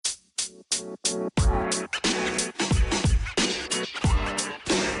Hey,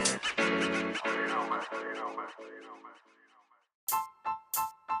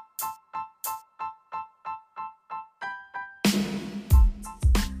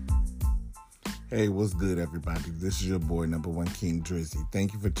 what's good, everybody? This is your boy, number one King Drizzy.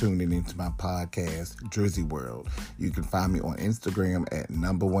 Thank you for tuning into my podcast, Drizzy World. You can find me on Instagram at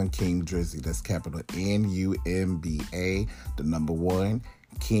number one King Drizzy. That's capital NUMBA, the number one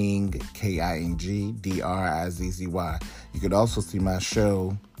King, KING, DRIZZY. You can also see my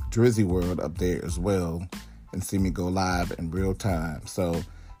show, Drizzy World, up there as well, and see me go live in real time. So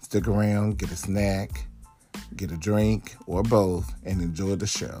stick around, get a snack, get a drink, or both, and enjoy the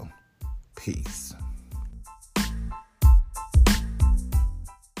show. Peace.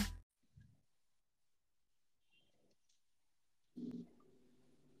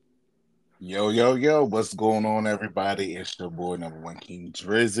 Yo, what's going on, everybody? It's your boy, number one King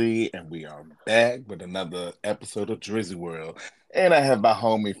Drizzy, and we are back with another episode of Drizzy World. And I have my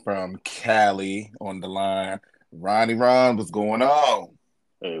homie from Cali on the line. Ron, what's going on?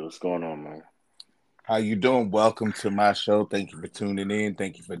 Hey, what's going on, man? How you doing? Welcome to my show. Thank you for tuning in.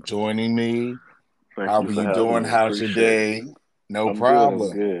 Thank you for joining me. Thank How you are for you having doing? me. How's your Appreciate it. day? No I'm good. I'm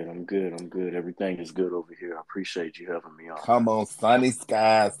problem. good. I'm good. I'm good. Everything is good over here. I appreciate you having me on, Come on, sunny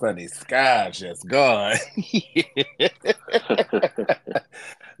skies, just gone. man.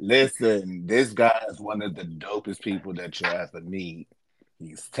 Listen, this guy is one of the dopest people that you'll ever meet.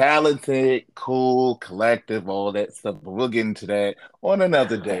 He's talented, cool, collective, all that stuff. But we'll get into that on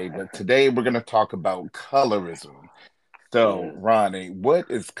another day. But today we're going to talk about colorism. So, Yeah. Ronnie, what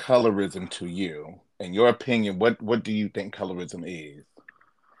is colorism to you? In your opinion, what do you think colorism is?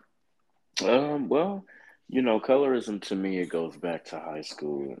 Well, colorism to me, it goes back to high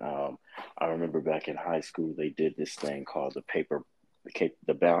school. I remember back in high school, they did this thing called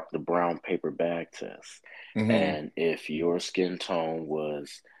the brown paper bag test. Hmm. And if your skin tone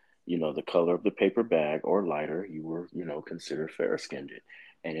was, the color of the paper bag or lighter, you were, considered fair skinned.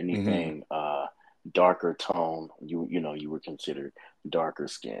 And Hmm. anything darker tone, you were considered darker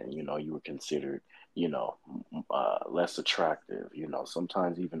skin. You were considered, you know, less attractive,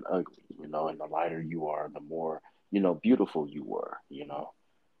 sometimes even ugly, and the lighter you are, the more, beautiful you were.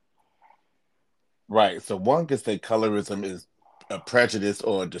 Right. So one could say colorism is a prejudice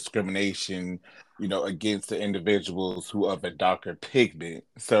or discrimination, against the individuals who of a darker pigment.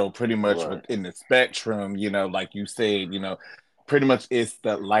 So pretty much Right. within the spectrum, like you said, pretty much it's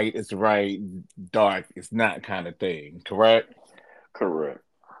the light is right, dark is not kind of thing, correct? Correct.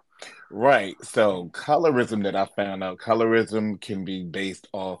 Right. So colorism that I found out, colorism can be based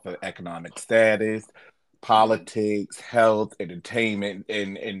off of economic status, Hmm. politics, health, entertainment,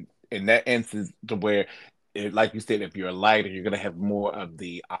 and in that instance to where like you said, if you're lighter, you're gonna have more of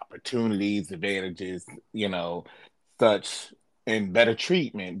the opportunities, advantages, such and better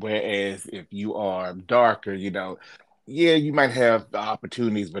treatment. Whereas if you are darker, yeah, you might have the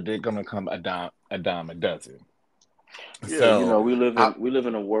opportunities, but they're gonna come a dime a dozen. Yeah, So we live I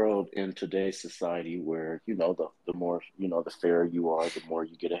in a world in today's society where, the more, the fairer you are, the more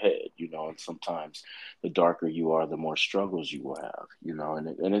you get ahead, and sometimes the darker you are, the more struggles you will have,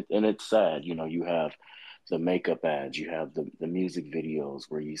 and it's sad, you have the makeup ads, you have the music videos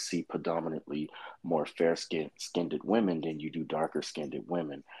where you see predominantly more skinned women than you do darker skinned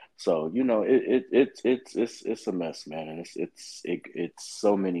women. So, it's a mess, man, and it's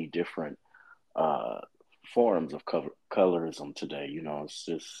so many different uh forms of colorism today.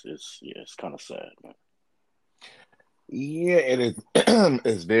 It's kind of sad, man. Yeah, it is.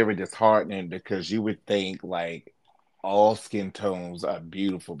 It's very disheartening because you would think like all skin tones are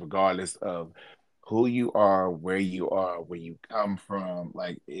beautiful, regardless of who you are, where you come from.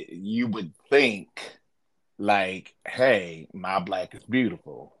 Like you would think, like, hey, my black is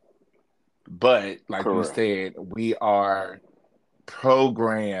beautiful, but like you Correct. said, we are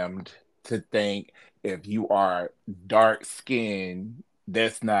programmed to think if you are dark skinned,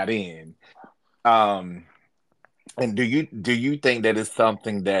 that's not in. Um, And do you think that is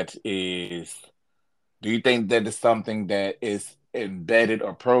something that is do you think that is something that is embedded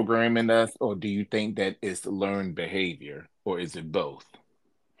or programmed in us, or do you think that it's learned behavior, or is it both?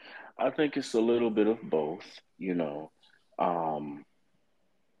 I think it's a little bit of both. Um,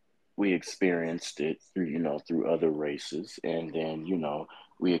 we experienced it through, through other races, and then,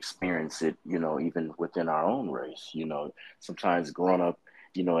 we experience it, even within our own race. Sometimes growing up,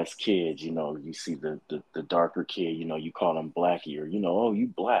 as kids, you see the darker kid, you call them blackie, or, oh, you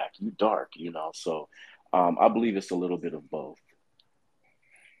black, you dark, so I believe it's a little bit of both.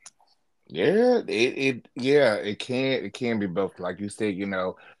 Yeah, it can be both. Like you said,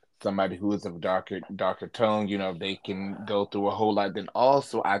 somebody who is of darker tone, they can go through a whole lot. Then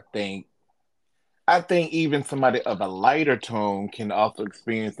also, I think even somebody of a lighter tone can also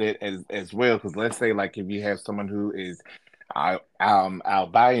experience it as well. Because let's say, like, if you have someone who is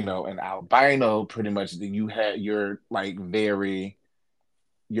albino, and albino, pretty much, you're like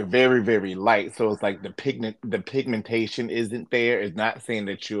you're very, very light. So it's like the pigmentation isn't there. It's not saying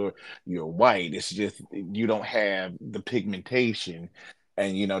that you're white. It's just you don't have the pigmentation.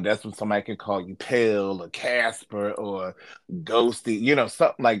 And that's when somebody can call you pale or Casper or ghosty,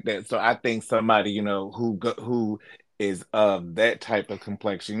 something like that. So I think somebody, who is of that type of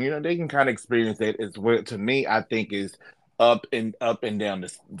complexion, they can kind of experience that as well. To me, I think is up and down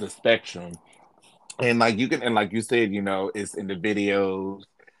the spectrum. And like you said, it's in the videos,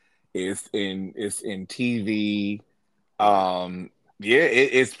 it's in TV. Yeah,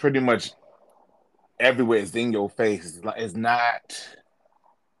 it's pretty much everywhere. It's in your face.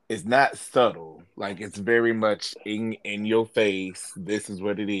 It's not subtle. Like, it's very much in your face. This is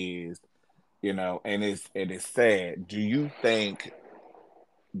what it is, and it is sad. Do you think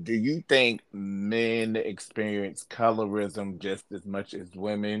men experience colorism just as much as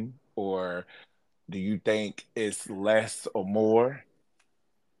women, or do you think it's less or more?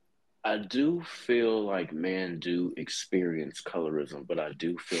 I do feel like men do experience colorism, but I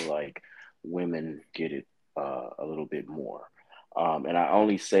do feel like women get it a little bit more. And I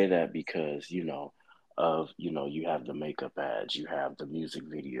only say that because, you have the makeup ads, you have the music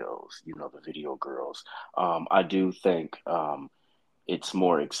videos, the video girls. I do think it's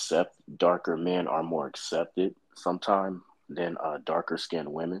more darker men are more accepted sometimes than darker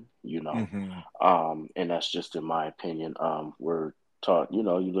skinned women, Hmm. and that's just in my opinion. We're taught, you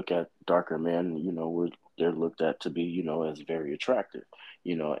look at darker men, they're looked at to be, as very attractive,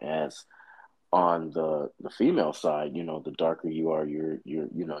 as on the female side, the darker you are,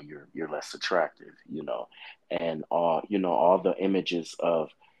 you're less attractive, and all the images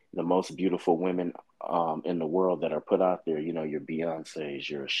of the most beautiful women in the world that are put out there, your Beyonces,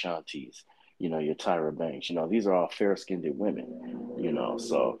 your Ashantis, your Tyra Banks, these are all fair-skinned women,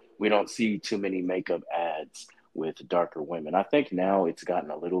 so we don't see too many makeup ads with darker women. I think now it's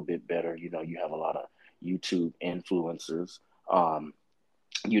gotten a little bit better. You have a lot of YouTube influencers.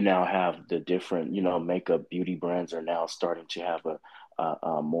 You now have the different, makeup beauty brands are now starting to have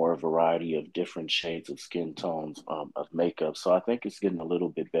a more variety of different shades of skin tones of makeup. So I think it's getting a little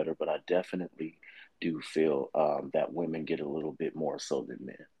bit better, but I definitely do feel that women get a little bit more so than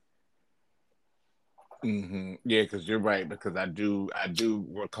men. Yeah, because you're right. Because I do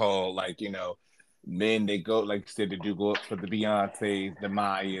recall, like, men, they go, like you said, they do go up for the Beyonces, the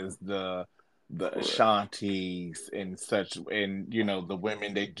Mayas, the Correct. Ashantis and such, and the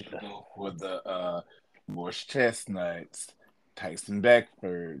women, they do go for the Morse Chestnuts, Tyson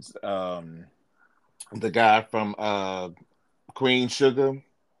Beckfords, the guy from Queen Sugar,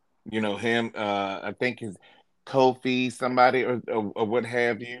 him, I think his Kofi, somebody, or what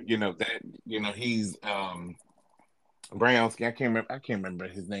have you, that, he's brown skin. I can't remember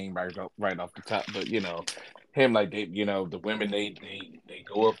his name right off the top, but him, like, the women, they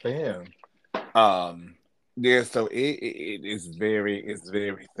go up for him. Um, yeah, so it's very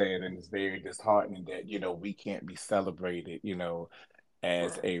sad, and it's very disheartening that we can't be celebrated,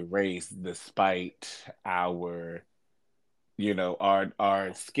 as Right. a race, despite our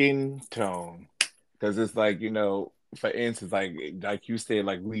skin tone. Because it's like, for instance, like you said,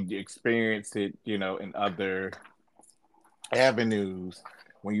 like, we experience it, in other avenues.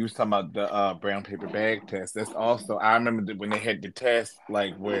 When you was talking about the brown paper bag test, that's also, I remember that when they had the test,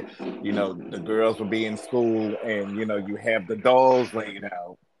 like, where the girls would be in school, and you have the dolls laid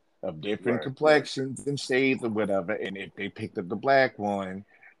out of different Right. complexions and shades or whatever, and if they picked up the black one,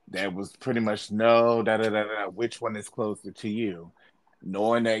 that was pretty much no, da da da da, which one is closer to you,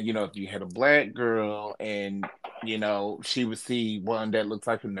 knowing that, if you had a black girl, and she would see one that looks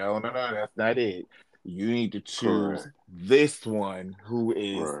like, no, no, no, that's not it. You need to choose Correct. this one, who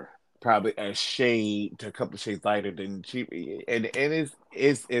is Right. probably a couple of shades lighter than she. And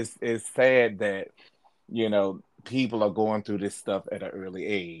it's sad that people are going through this stuff at an early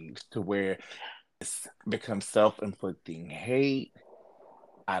age, to where it's becomes self-inflicting hate.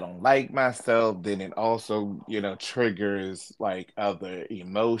 I don't like myself. Then it also triggers, like, other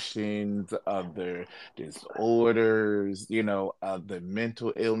emotions, other disorders, other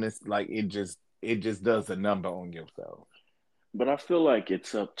mental illness. Like, it just does a number on yourself. But I feel like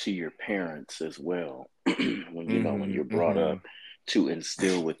it's up to your parents as well, when Hmm. you're brought Hmm. up, to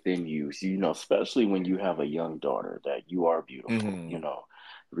instill within you, especially when you have a young daughter, that you are beautiful, Hmm.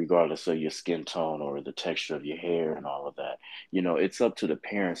 regardless of your skin tone or the texture of your hair and all of that. It's up to the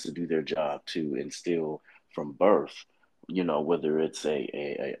parents to do their job to instill from birth, whether it's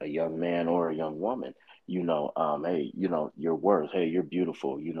a young man or a young woman, hey, your worth, hey, you're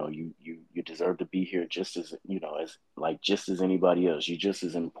beautiful, you deserve to be here just as, as like just as anybody else. You're just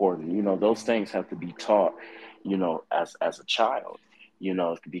as important. Those things have to be taught, as a child,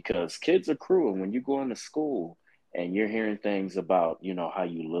 because kids are cruel. When you go into school and you're hearing things about, how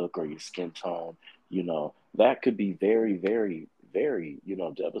you look or your skin tone, that could be very, very, very,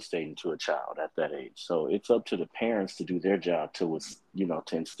 devastating to a child at that age. So it's up to the parents to do their job to,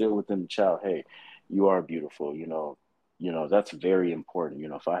 to instill within the child, hey, you are beautiful, that's very important.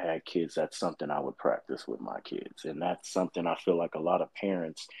 If I had kids, that's something I would practice with my kids. And that's something I feel like a lot of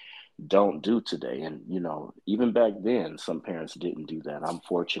parents don't do today. And, even back then, some parents didn't do that. I'm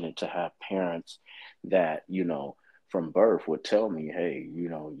fortunate to have parents that, from birth would tell me, hey,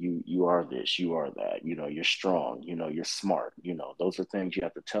 you are this, you are that, you're strong, you're smart. Those are things you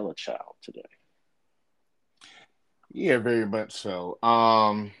have to tell a child today. Yeah, very much so.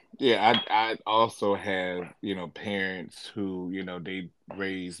 Yeah, I also have, parents who, they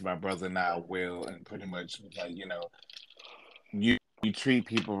raised my brother and I well, and pretty much was like, you treat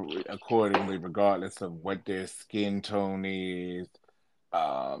people accordingly, regardless of what their skin tone is,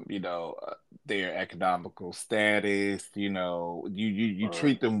 their economical status. You Right.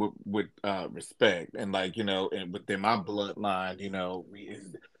 treat them with respect, and like, and within my bloodline, we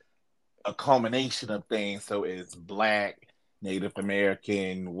a culmination of things. So it's black, Native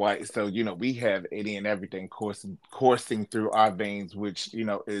American, white. So we have any and everything coursing through our veins, which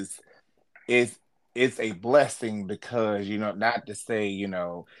is is a blessing, because not to say,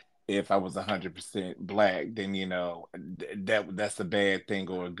 if I was 100% black, then that's a bad thing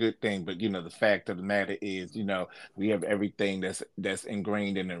or a good thing. But the fact of the matter is, we have everything that's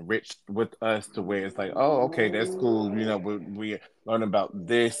ingrained and enriched with us, to where it's like, oh, okay, that's cool. We learn about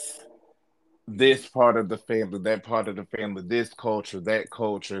this part of the family, that part of the family, this culture, that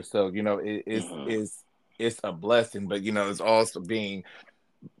culture. So Hmm. it's a blessing. But it's also being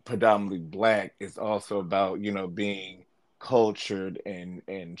predominantly black. It's also about being cultured and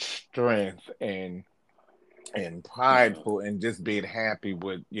strength and Hmm. prideful, and just being happy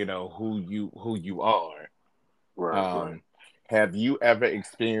with who you are. Right, right. um have you ever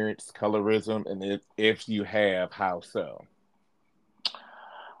experienced colorism, and if you have, how so?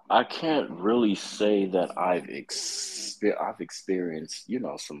 I can't really say that I've experienced,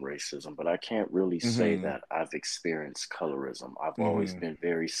 some racism, but I can't really say Mm-hmm. that I've experienced colorism. I've always Mm-hmm. been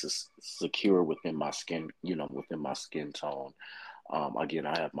very secure within my skin, within my skin tone. Again,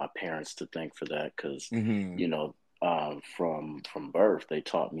 I have my parents to thank for that, because, Mm-hmm. you know, from birth, they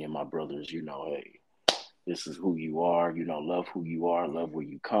taught me and my brothers, hey, this is who you are. Love who you are, love where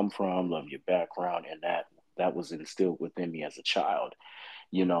you come from, love your background, and that was instilled within me as a child.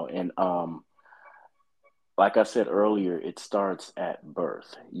 And like I said earlier, it starts at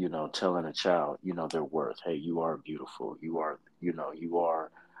birth, telling a child, their worth. Hey, you are beautiful. You are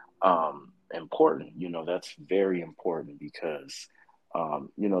important. That's very important, because,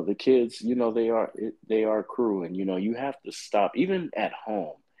 the kids, they are cruel, and, you have to stop, even at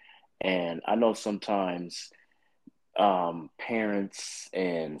home. And I know sometimes, parents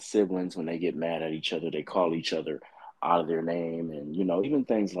and siblings, when they get mad at each other, they call each other out of their name, and, even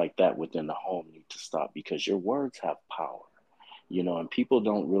things like that within the home need to stop, because your words have power. And people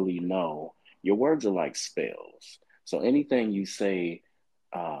don't really know, your words are like spells. So anything you say,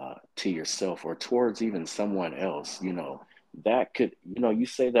 to yourself or towards even someone else, that could, you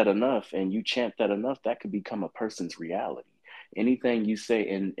say that enough and you chant that enough, that could become a person's reality. Anything you say,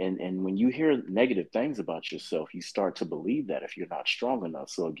 and when you hear negative things about yourself, you start to believe that, if you're not strong enough.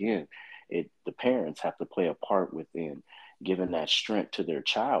 So again, the parents have to play a part within giving that strength to their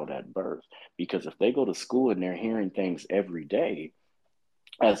child at birth, because if they go to school and they're hearing things every day,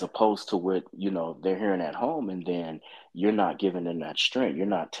 as opposed to what, they're hearing at home, and then you're not giving them that strength, you're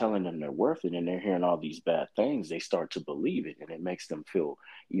not telling them they're worth it, and they're hearing all these bad things, they start to believe it, and it makes them feel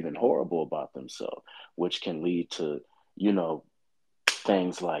even horrible about themselves, which can lead to, you know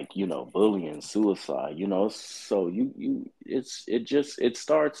things like, bullying, suicide. So it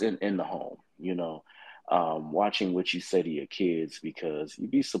starts in the home. Watching what you say to your kids, because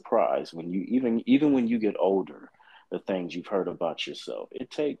you'd be surprised, when you, even when you get older, the things you've heard about yourself, it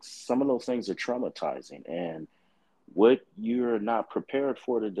takes, some of those things are traumatizing, and what you're not prepared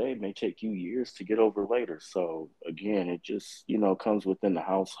for today may take you years to get over later. So again, it just, comes within the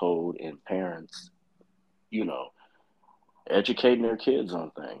household and parents, you know educating their kids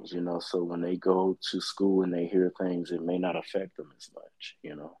on things, so when they go to school and they hear things, it may not affect them as much.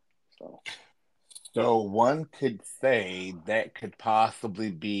 So, So one could say that could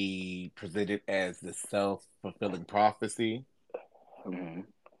possibly be presented as the self-fulfilling prophecy. hmm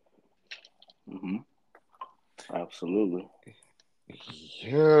hmm absolutely.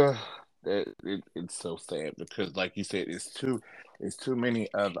 Yeah, it's so sad because, like you said, it's too many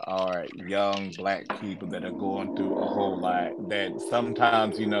of our young black people that are going through a whole lot. That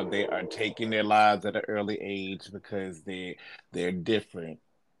sometimes, they are taking their lives at an early age because they're different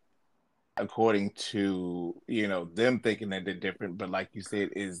according to, them thinking that they're different. But like you said,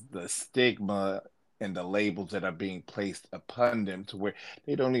 is the stigma and the labels that are being placed upon them to where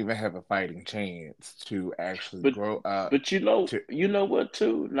they don't even have a fighting chance to actually But grow up but to. you know what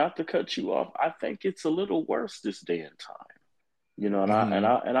too? Not to cut you off, I think it's a little worse this day and time. Hmm.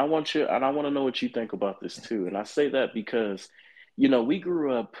 And I want you and I want to know what you think about this too. And I say that because, we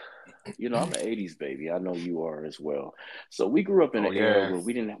grew up, I'm an 80s baby. I know you are as well. So we grew up in Oh an era where yes.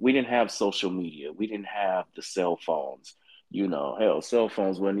 we didn't have social media. We didn't have the cell phones. Hell, cell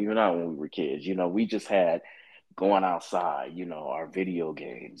phones wasn't even out when we were kids. We just had going outside, our video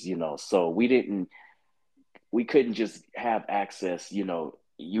games. So we couldn't just have access, we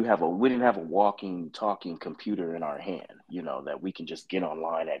didn't have a walking, talking computer in our hand, that we can just get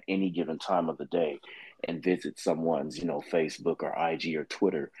online at any given time of the day and visit someone's, Facebook or IG or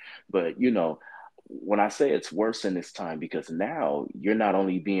Twitter. But, when I say it's worse in this time, because now you're not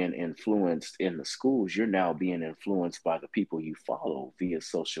only being influenced in the schools, you're now being influenced by the people you follow via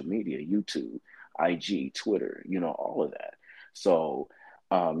social media, YouTube, IG, Twitter, all of that. So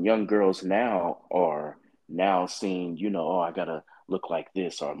young girls now are now seeing, oh, I gotta look like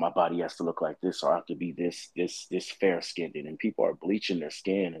this, or my body has to look like this, or I have to be this fair skinned, and people are bleaching their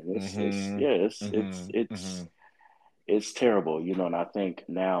skin, and it's Hmm. yeah, Hmm. Hmm. it's terrible, and I think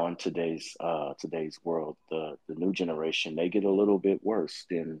now in today's world, the new generation, they get a little bit worse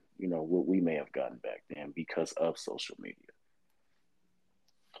than what we may have gotten back then because of social media.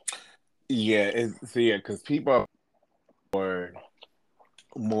 Yeah, so yeah, because people are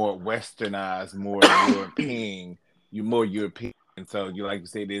more westernized, more European, you more European. So you like you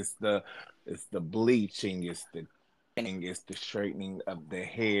said, it's the bleaching, it's the tanning, it's the straightening of the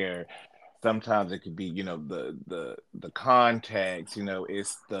hair. Sometimes it could be, the contacts,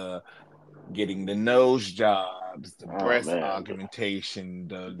 it's the getting the nose jobs, the Oh breast man, augmentation,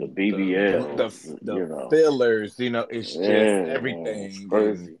 the BBLs, the fillers, it's just yeah, man, it's everything. And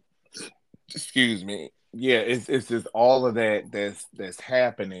crazy. excuse me, yeah, it's just all of that that's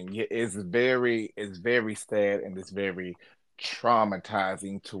happening. Yeah, it's very sad and it's very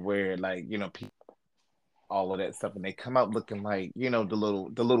traumatizing to where, like, people, all of that stuff, and they come out looking like, the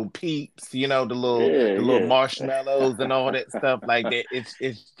little peeps, Yeah, the little yeah. marshmallows and all that stuff like that.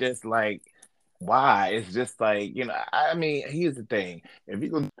 It's just like, why? It's just like, I mean, here's the thing: if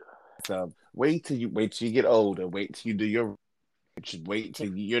you're gonna do stuff, wait till you get older, wait till you do your research, wait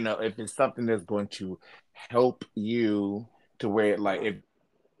till if it's something that's going to help you to where, like, if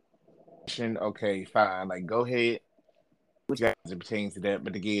okay, fine, like, go ahead as it pertains to that.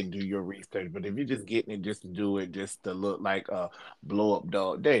 But again, do your research. But if you're just getting it just to do it, just to look like a blow up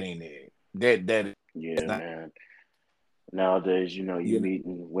dog, that ain't it. That's Yeah, not. man. Nowadays, you You know.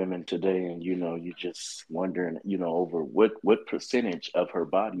 meeting women today, and you just wondering, over what percentage of her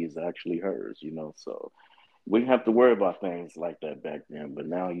body is actually hers. So we didn't have to worry about things like that back then, but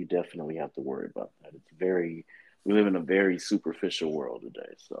now you definitely have to worry about that. We live in a very superficial world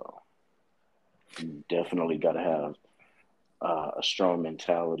today, so you definitely got to have a strong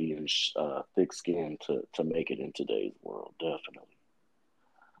mentality and thick skin to make it in today's world. Definitely.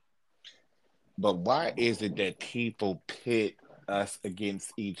 But why is it that people pit us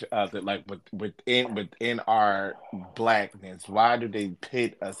against each other, like within our blackness? Why do they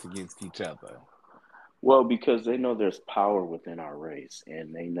pit us against each other? Well, because they know there's power within our race,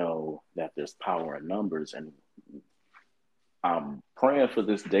 and they know that there's power in numbers. And I'm praying for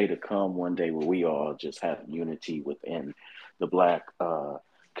this day to come one day where we all just have unity within the Black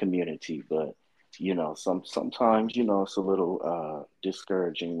community. But sometimes it's a little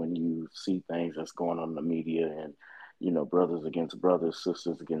discouraging when you see things that's going on in the media, and brothers against brothers,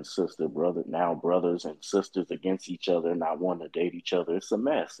 sisters against sisters, brothers and sisters against each other, not wanting to date each other. It's a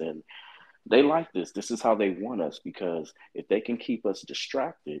mess, and they like this. This is how they want us, because if they can keep us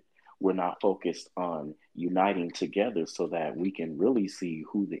distracted, we're not focused on uniting together so that we can really see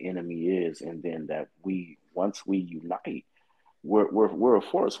who the enemy is. And then that once we unite, we're a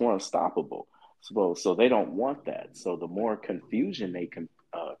force, we're unstoppable. So they don't want that. So the more confusion they can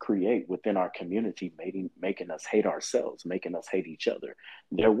create create within our community, making us hate ourselves, making us hate each other.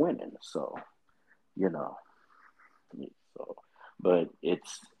 They're winning. So, you know, so, but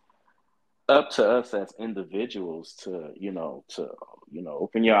it's up to us as individuals to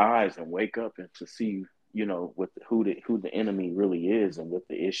open your eyes and wake up and to see what who the enemy really is and what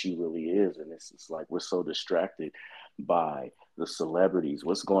the issue really is. And it's just like we're so distracted by the celebrities,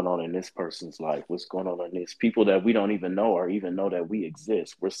 what's going on in this person's life, what's going on in this people that we don't even know or even know that we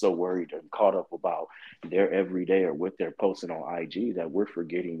exist. We're so worried and caught up about their everyday or what they're posting on IG that we're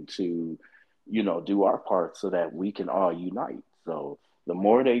forgetting to do our part so that we can all unite. So the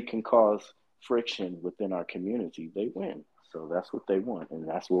more they can cause friction within our community, they win. So that's what they want, and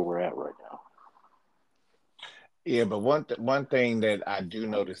that's where we're at right now. Yeah, but one thing that I do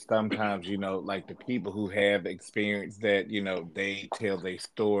notice sometimes, like the people who have experienced that, they tell their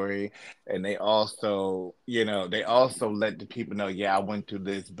story, and they also let the people know, yeah, I went through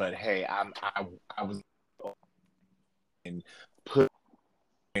this, but hey, I was and put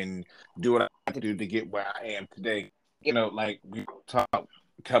and do what I had to do to get where I am today. Like we talk a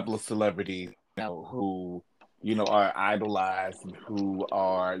couple of celebrities, who, are idolized and who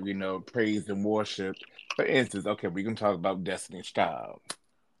are, praised and worshipped. For instance, okay, we can talk about Destiny's Child.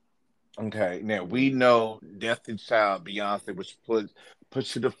 Okay, now we Mm-hmm. know Destiny's Child, Beyonce, was put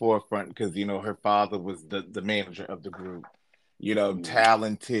to the forefront because her father was the manager of the group. Mm-hmm.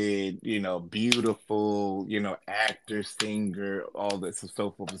 Talented, beautiful, actor, singer, all this and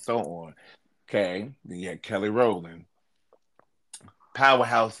so forth and so on. Okay, then you had Kelly Rowland,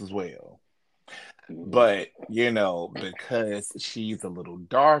 powerhouse as well. Mm-hmm. But, because she's a little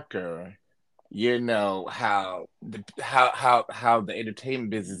darker, how the entertainment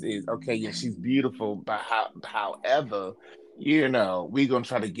business is. Okay, yeah, she's beautiful, but however, we're gonna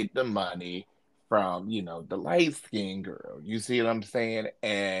try to get the money from, the light skinned girl. You see what I'm saying?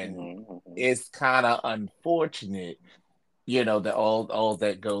 And Mm-hmm. it's kind of unfortunate, that all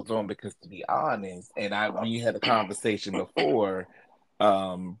that goes on, because to be honest, and we had a conversation before,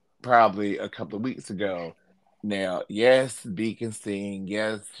 probably a couple of weeks ago. Now, yes, B can sing,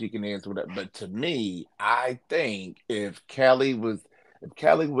 yes, she can dance with it, but to me, I think if Kelly was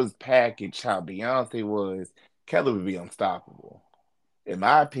packaged how Beyonce was, Kelly would be unstoppable. In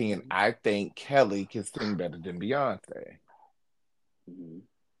my opinion, Mm-hmm. I think Kelly can sing better than Beyonce. Mm-hmm.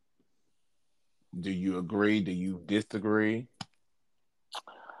 Do you agree? Do you disagree?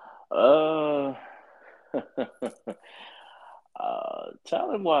 Uh,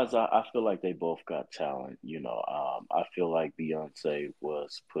 talent wise, I feel like they both got talent. I feel like Beyonce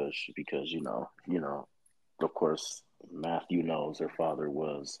was pushed because of course, Matthew knows her father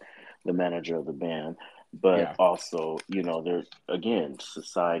was the manager of the band, but Yeah. also, there again,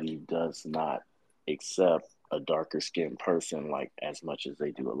 society does not accept a darker skinned person like as much as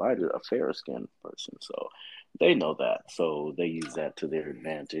they do a fairer skinned person. So they know that, so they use that to their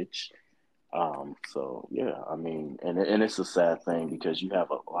advantage. So yeah, I mean, and it's a sad thing because you have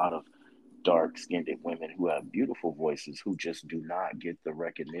a lot of dark skinned women who have beautiful voices who just do not get the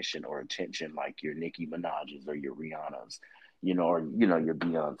recognition or attention like your Nicki Minaj's or your Rihanna's, or your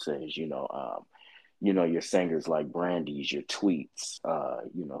Beyonce's, your singers like Brandy's, your Tweets,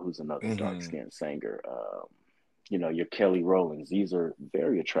 who's another dark Hmm. skinned singer. Your Kelly Rowlands. These are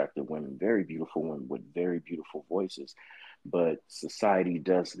very attractive women, very beautiful women with very beautiful voices, but society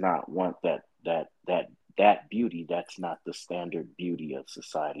does not want that beauty. That's not the standard beauty of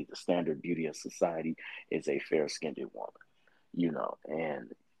society. The standard beauty of society is a fair skinned woman,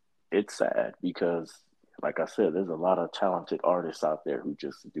 and it's sad because, like I said, there's a lot of talented artists out there who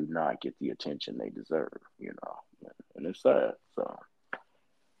just do not get the attention they deserve, and it's sad. So,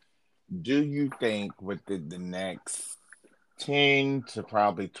 Do you think within the next 10 to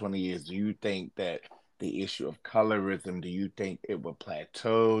probably 20 years, do you think that the issue of colorism, do you think it would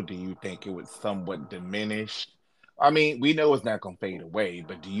plateau? Do you think it would somewhat diminish? I mean, we know it's not going to fade away,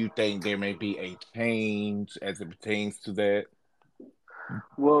 but do you think there may be a change as it pertains to that?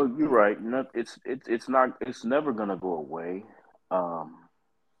 well, you're right. No, it's not. It's never gonna go away. Um,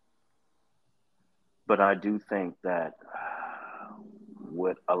 but I do think that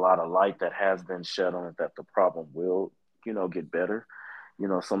with a lot of light that has been shed on it, that the problem will, get better.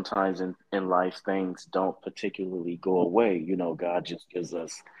 Sometimes in life things don't particularly go away. God just gives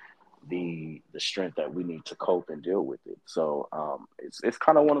us the strength that we need to cope and deal with it. So it's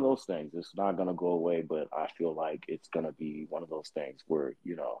kind of one of those things. It's not gonna go away, but I feel like it's gonna be one of those things where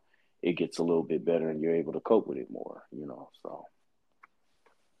it gets a little bit better and you're able to cope with it more. So.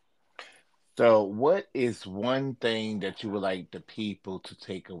 So, what is one thing that you would like the people to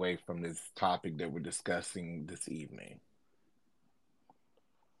take away from this topic that we're discussing this evening?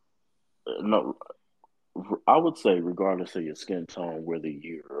 no, I would say regardless of your skin tone, whether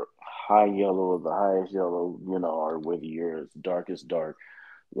you're high yellow or the highest yellow, or whether you're as dark as dark,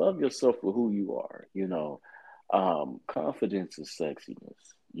 love yourself for who you are. Confidence is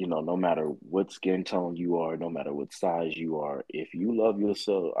sexiness. No matter what skin tone you are, no matter what size you are, if you love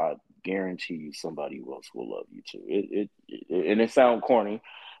yourself, I guarantee you somebody else will love you too. And it sounds corny.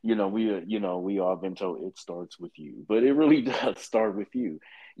 We all been told it starts with you, but it really does start with you.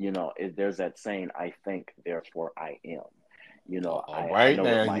 There's that saying, "I think, therefore I am." All I right, know it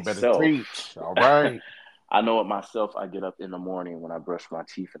now you better myself. preach. All right. I know it myself. I get up in the morning when I brush my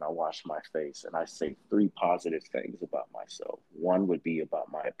teeth and I wash my face, and I say three positive things about myself. One would be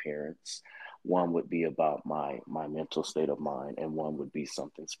about my appearance, one would be about my mental state of mind, and one would be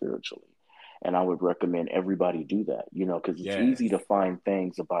something spiritually. And I would recommend everybody do that, because it's easy Yes. to find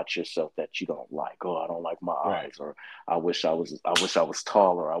things about yourself that you don't like. Oh, I don't like my Right. eyes, or I wish I was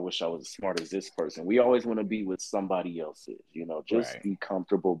taller, I wish I was as smart as this person. We always want to be with somebody else's, just Right. be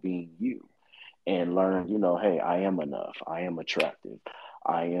comfortable being you and learn, hey, I am enough. I am attractive.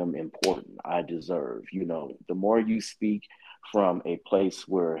 I am important. I deserve. The more you speak from a place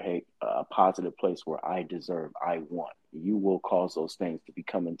where, hey, a positive place where I deserve, I want, you will cause those things to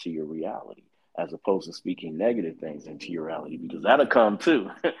become into your reality as opposed to speaking negative things into your reality because that'll come too.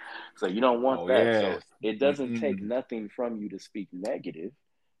 So you don't want Oh that. So yes. it doesn't take Mm-mm. nothing from you to speak negative,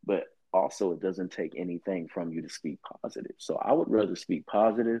 but also it doesn't take anything from you to speak positive. So I would rather speak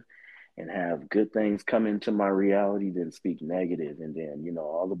positive and have good things come into my reality than speak negative, and then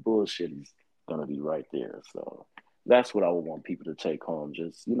all the bullshit is gonna be right there. So that's what I would want people to take home.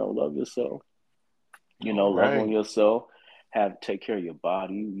 Just love yourself. All Love on right. yourself. Take care of your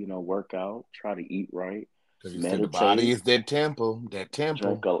body. Work out. Try to eat right. Because you said the body Meditate. is that temple. That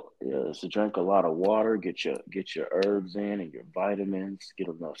temple. Drink a lot of water. Get your herbs in and your vitamins. Get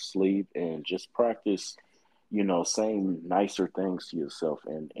enough sleep and just practice saying nicer things to yourself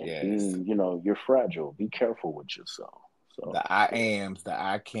and Yes. being, you're fragile. Be careful with yourself. So, The I ams, the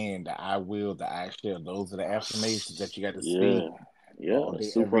I can, the I will, the I shall. Those are the affirmations that you got to yeah, speak yeah, all day,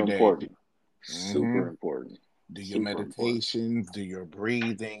 super every day. important. Super Mm-hmm. important. Do your Super important. meditations, do your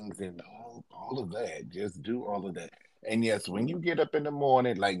breathings, and all of that. Just do all of that. And yes, when you Mm. get up in the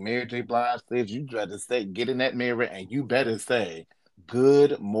morning, like Mary J. Blige says, you better say, get in that mirror and you better say,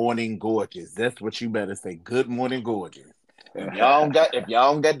 "Good morning, gorgeous." That's what you better say. Good morning, gorgeous. If y'all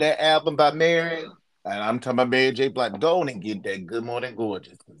don't got that album by Mary, and I'm talking about Mary J. Blige, go on and get that Good Morning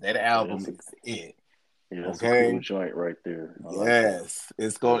Gorgeous, because that yeah, album is it. that's a cool Okay. joint right there. I like that. Yes,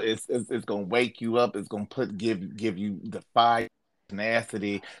 it's going Yeah. it's going to wake you up. It's going to give you the fire,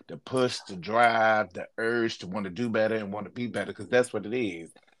 tenacity, the push, the drive, the urge to want to do better and want to be better because that's what it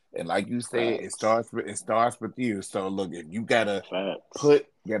is. And like you said, Facts. it starts with you. So look, if you gotta Facts.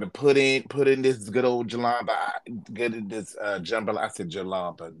 put in this good old jalamba, good this jambalaya. I said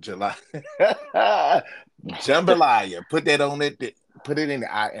jalamba, jambalaya. Put that on it. Put it in.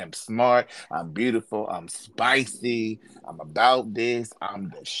 I am smart. I'm beautiful. I'm spicy. I'm about this. I'm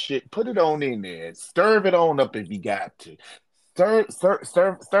the shit. Put it on in there. Serve it on up if you got to. Serve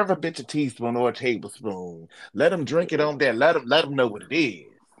a bitch a teaspoon or a tablespoon. Let them drink it on there. Let them know what it is.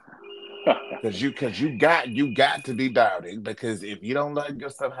 Cause you got to be about it. Because if you don't love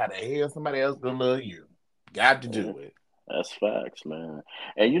yourself, how the hell somebody else gonna love you? Got to Yeah, do it. that's facts, man.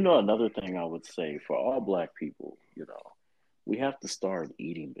 And another thing I would say for all black people, we have to start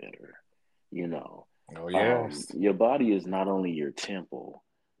eating better. You know, Oh yes. your body is not only your temple,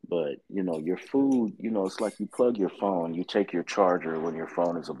 but your food. It's like you plug your phone, you take your charger when your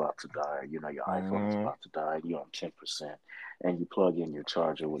phone is about to die. Your iPhone is Mm-hmm. about to die, and you're on 10%, and you plug in your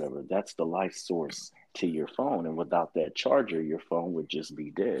charger, whatever. That's the life source to your phone, and without that charger, your phone would just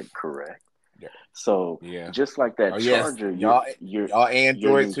be dead. Correct? Yeah. So Yeah. just like Oh that yes. charger, Y'all your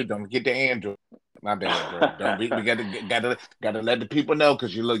Android new. too. Don't get the Android. My bad, bro. Don't be. We gotta let the people know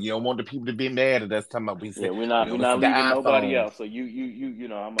because you don't want the people to be mad at us talking about Yeah, we we're only not see the leaving nobody iPhone. out. So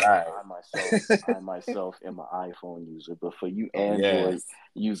Right. I myself am an iPhone user, but for you Oh Android yes.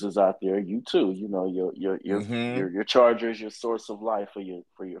 users out there, you too, Mm-hmm. your charger is your source of life for your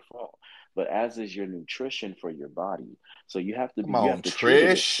phone. But as is your nutrition for your body. So Come you on, have to treat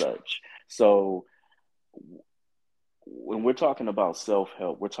it as Trish. such. So when we're talking about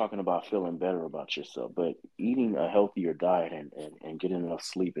self-help, we're talking about feeling better about yourself, but eating a healthier diet and getting enough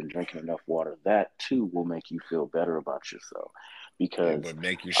sleep and drinking enough water, that too will make you feel better about yourself. It Because would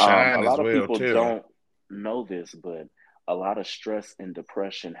make you a shine as lot of well people too. don't know this, but a lot of stress and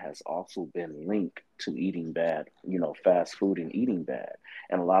depression has also been linked to eating bad, fast food and eating bad.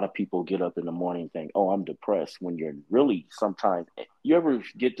 And a lot of people get up in the morning and think, oh, I'm depressed, when you're really sometimes, you ever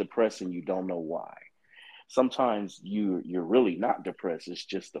get depressed and you don't know why? Sometimes you're really not depressed. It's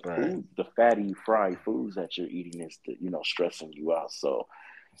just the Right. food, the fatty fried foods that you're eating is stressing you out. So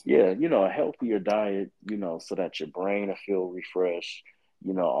yeah, a healthier diet, so that your brain will feel refreshed,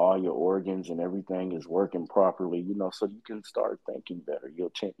 all your organs and everything is working properly, so you can start thinking better.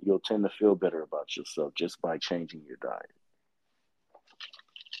 You'll tend to feel better about yourself just by changing your diet.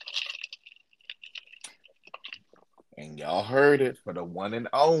 And y'all heard it for the one and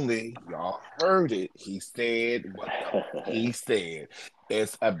only. Y'all heard it. He said what the he said.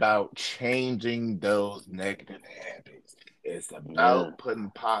 It's about changing those negative habits. It's Yeah, about putting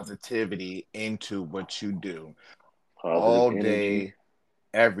positivity into what you do positive all energy, day,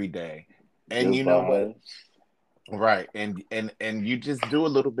 every day. And good you know what? vibes. Right. And you just do a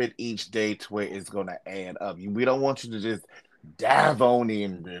little bit each day to where it's gonna add up. We don't want you to just dive on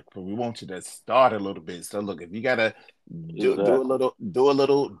in, Rick, but we want you to start a little bit. So look, if you gotta Exactly. do a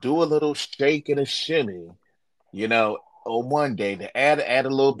little shake and a shimmy, on one day to add a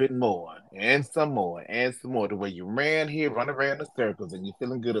little bit more and some more, to where you ran here, run around in circles, and you're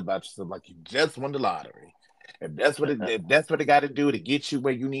feeling good about yourself like you just won the lottery. If that's what it got to do to get you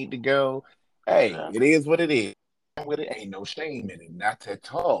where you need to go, hey, Yeah. it is what it is. With it ain't no shame in it, not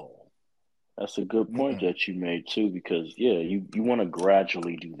at all. That's a good point Mm-mm. that you made too, because yeah, you want to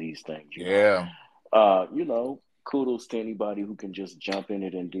gradually do these things. Yeah. Kudos to anybody who can just jump in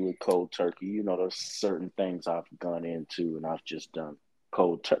it and do it cold turkey. There's certain things I've gone into and I've just done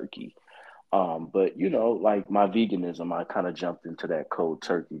cold turkey. But like my veganism, I kind of jumped into that cold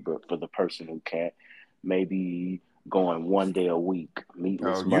turkey. But for the person who can't, maybe going one day a week,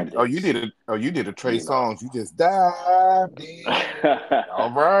 meatless Mondays, You did a Trey you know. Songs. You just dived in.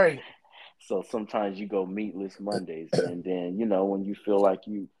 All right. So sometimes you go meatless Mondays, and then when you feel like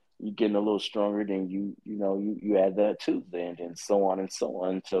you getting a little stronger, then you add that Tuesday, and then so on and so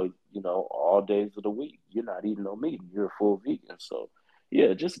on until all days of the week you're not eating no meat. You're a full vegan. So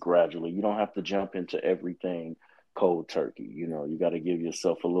yeah, just gradually. You don't have to jump into everything cold turkey. You got to give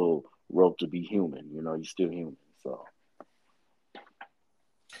yourself a little rope to be human. You're still human. So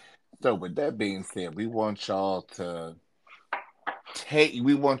So with that being said, we want y'all to take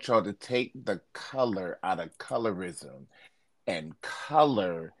the color out of colorism and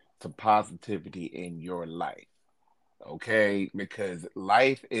color to positivity in your life. Okay? Because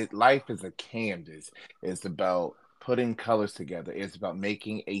life is a canvas. It's about putting colors together. It's about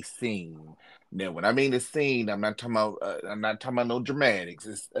making a scene. Now, when I mean a scene, I'm not talking about no dramatics.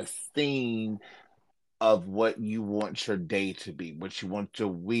 It's a scene of what you want your day to be, what you want your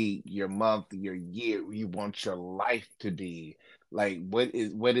week, your month, your year, you want your life to be. Like what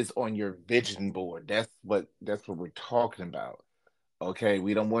is on your vision board. That's what we're talking about. Okay,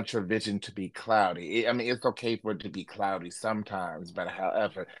 we don't want your vision to be cloudy. I mean, it's okay for it to be cloudy sometimes, but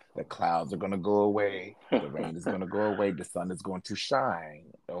however, the clouds are going to go away, the rain is going to go away, the sun is going to shine.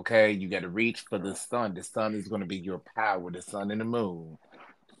 Okay, you got to reach for the sun. The sun is going to be your power, the sun and the moon.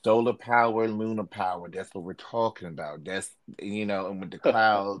 Solar power, lunar power, that's what we're talking about. And with the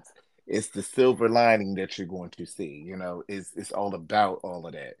clouds, it's the silver lining that you're going to see. It's all about all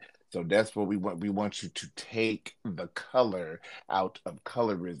of that. So that's what we want. We want you to take the color out of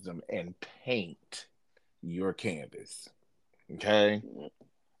colorism and paint your canvas. Okay.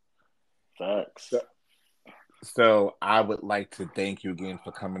 facts. So, so I would like to thank you again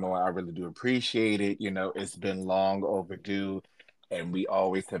for coming on. I really do appreciate it. It's been long overdue, and we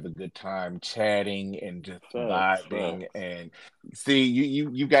always have a good time chatting and just Facts. vibing. Facts. And see,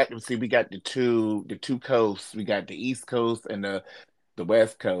 you got see, we got the two coasts. We got the East Coast and the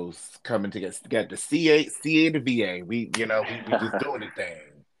West Coast coming together. We got the CA to VA. We just doing the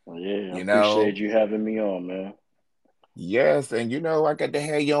thing. Well, yeah, I You appreciate know. you having me on, man. Yes, and I got to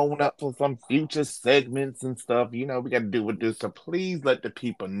have you on up for some future segments and stuff. We got to do with this. So please let the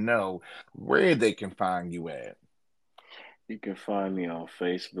people know where they can find you at. You can find me on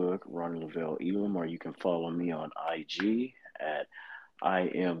Facebook, Ronnie Lavelle Elam, or you can follow me on IG at I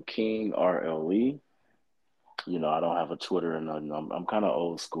am King RLE. I don't have a Twitter and nothing. I'm kind of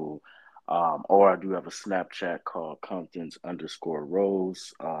old school. Or I do have a Snapchat called Compton's underscore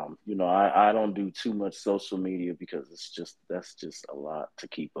Rose. I don't do too much social media because that's just a lot to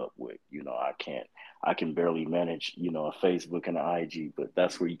keep up with. I can barely manage, a Facebook and an IG, but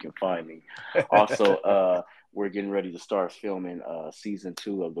that's where you can find me. Also, we're getting ready to start filming season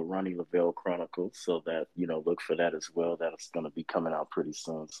 2 of the Ronnie Lavelle Chronicles, so that, look for that as well. That's going to be coming out pretty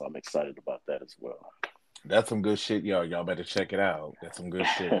soon. So I'm excited about that as well. That's some good shit, y'all. Y'all better check it out. That's some good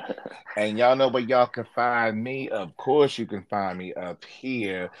shit. And y'all know where y'all can find me. Of course, you can find me up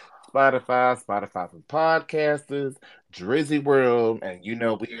here. Spotify for podcasters, Drizzy World, and you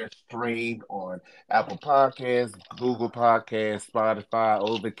know we are streamed on Apple Podcasts, Google Podcasts, Spotify,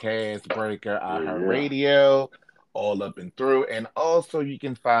 Overcast, Breaker, Yeah, yeah. iHeartRadio, all up and through. And also you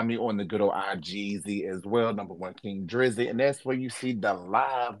can find me on the good old IGZ as well, number one King Drizzy, and that's where you see the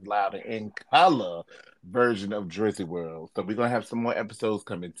live, loud, and in color version of Drizzy World. So we're gonna have some more episodes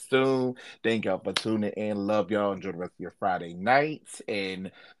coming soon. Thank y'all for tuning in. Love y'all. Enjoy the rest of your Friday nights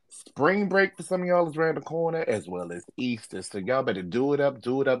and spring break for some of y'all is around the corner as well as Easter. So y'all better do it up,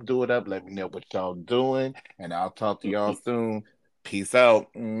 do it up, do it up. Let me know what y'all doing, and I'll talk to y'all soon. Peace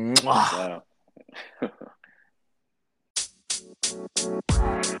out. Peace Mwah. out.